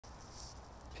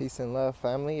Peace and love,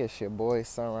 family. It's your boy,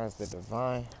 Sunrise the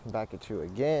Divine, back at you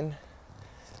again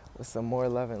with some more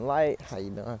love and light. How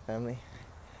you doing, family?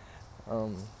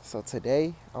 So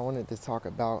today, I wanted to talk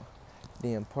about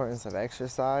the importance of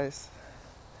exercise.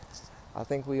 I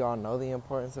think we all know the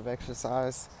importance of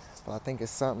exercise, but I think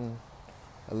it's something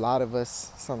a lot of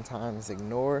us sometimes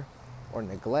ignore or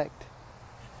neglect.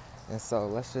 And so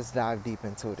let's just dive deep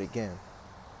into it again.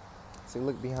 See,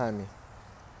 look behind me.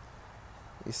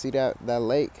 You see that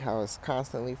lake, how it's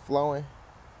constantly flowing?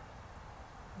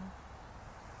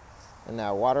 And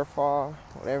that waterfall,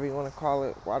 whatever you want to call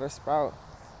it, water spout,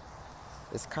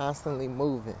 is constantly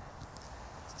moving.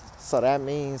 So that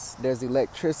means there's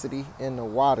electricity in the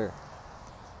water.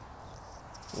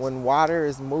 When water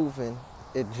is moving,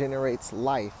 it generates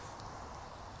life.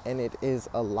 And it is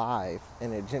alive.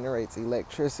 And it generates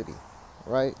electricity,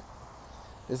 right?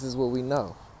 This is what we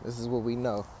know. This is what we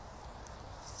know.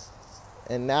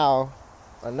 And now,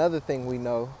 another thing we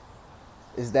know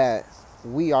is that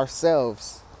we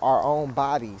ourselves, our own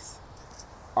bodies,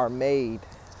 are made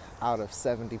out of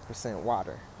 70%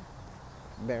 water,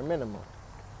 bare minimum.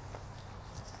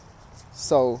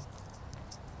 So,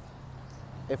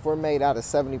 if we're made out of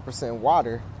 70%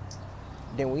 water,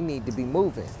 then we need to be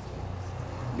moving.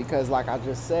 Because like I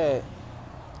just said,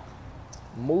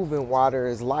 moving water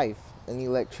is life and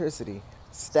electricity.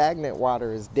 Stagnant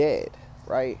water is dead,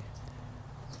 right?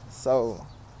 So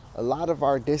a lot of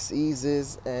our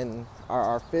diseases and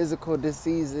our physical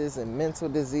diseases and mental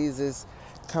diseases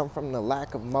come from the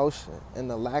lack of motion and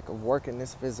the lack of working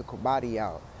this physical body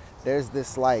out. There's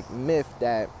this like myth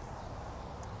that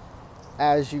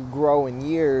as you grow in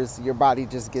years, your body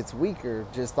just gets weaker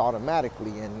just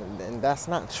automatically, and that's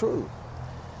not true.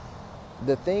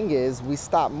 The thing is, we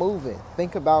stop moving.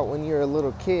 Think about when you're a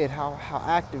little kid, how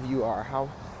active you are, how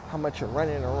much you're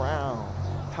running around,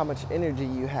 how much energy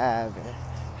you have, and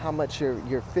how much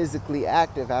you're physically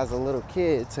active as a little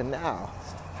kid to now.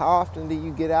 How often do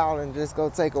you get out and just go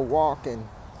take a walk and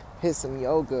hit some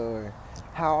yoga? Or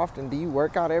how often do you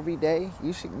work out every day?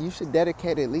 You should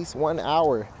dedicate at least 1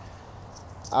 hour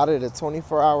out of the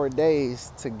 24-hour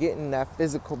days to getting that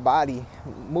physical body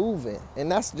moving.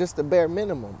 And that's just the bare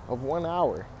minimum of 1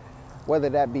 hour. Whether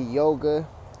that be yoga,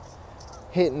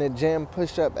 hitting the gym,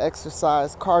 push-up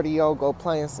exercise, cardio, go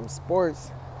playing some sports.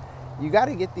 You got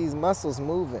to get these muscles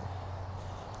moving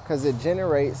because it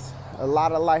generates a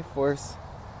lot of life force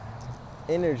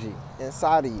energy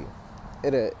inside of you.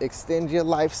 It'll extend your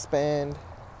lifespan.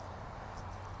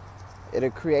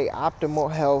 It'll create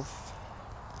optimal health.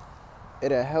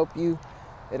 It'll help you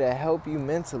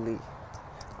mentally.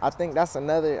 I think that's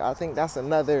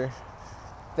another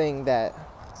thing that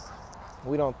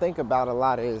we don't think about a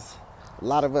lot is a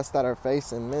lot of us that are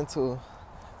facing mental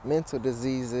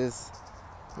diseases,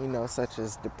 you know, such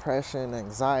as depression,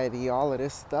 anxiety, all of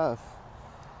this stuff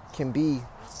can be,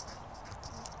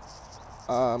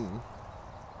 I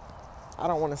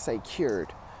don't want to say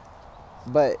cured,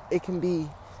 but it can be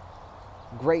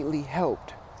greatly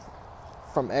helped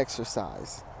from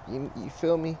exercise. You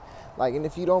feel me? Like, and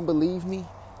if you don't believe me,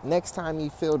 next time you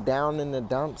feel down in the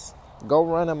dumps, go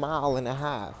run 1.5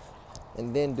 miles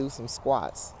and then do some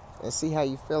squats and see how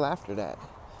you feel after that.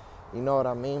 You know what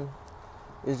I mean?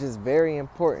 It's just very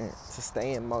important to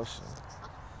stay in motion.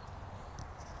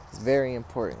 It's very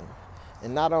important.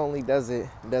 And not only does it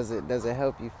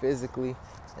help you physically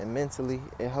and mentally,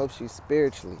 it helps you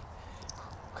spiritually.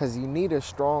 Because you need a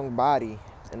strong body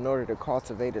in order to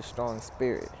cultivate a strong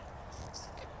spirit.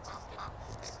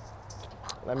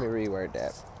 Let me reword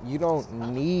that. You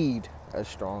don't need a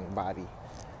strong body,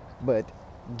 but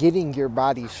getting your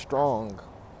body strong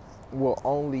will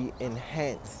only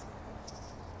enhance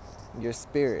your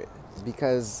spirit,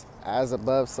 because as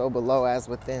above, so below, as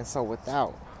within, so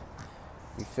without.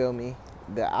 You feel me?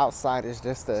 The outside is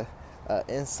just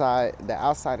inside. The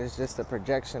outside is just a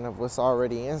projection of what's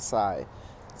already inside.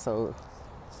 So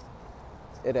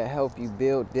it'll help you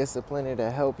build discipline.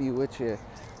 It'll help you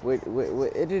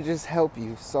it'll just help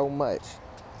you so much.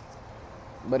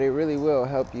 But it really will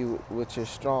help you with your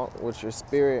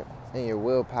spirit and your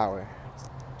willpower.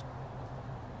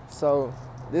 So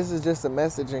this is just a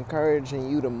message encouraging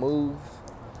you to move.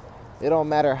 It don't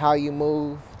matter how you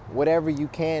move, whatever you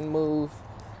can move.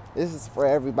 This is for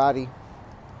everybody.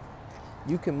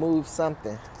 You can move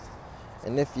something.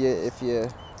 And if you're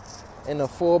in a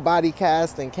full body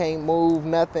cast and can't move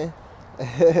nothing,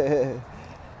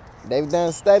 they've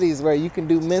done studies where you can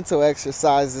do mental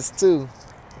exercises too,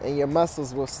 and your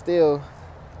muscles will still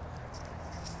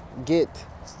get,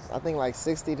 I think, like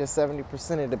 60 to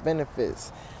 70% of the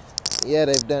benefits. Yeah,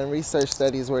 they've done research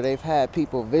studies where they've had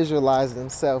people visualize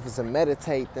themselves and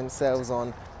meditate themselves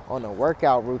on on a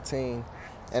workout routine,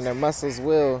 and their muscles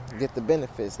will get the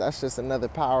benefits. That's just another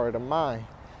power of the mind.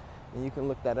 And you can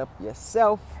look that up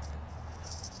yourself.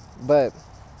 But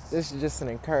this is just an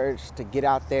encouragement to get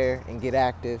out there and get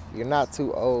active. You're not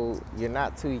too old. You're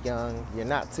not too young. You're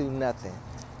not too nothing.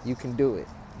 You can do it.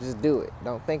 Just do it.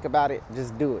 Don't think about it.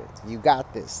 Just do it. You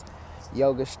got this.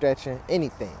 Yoga, stretching,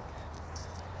 anything.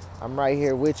 I'm right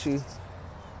here with you.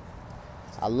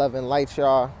 I love and light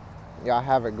y'all. Y'all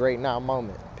have a great now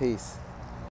moment. Peace.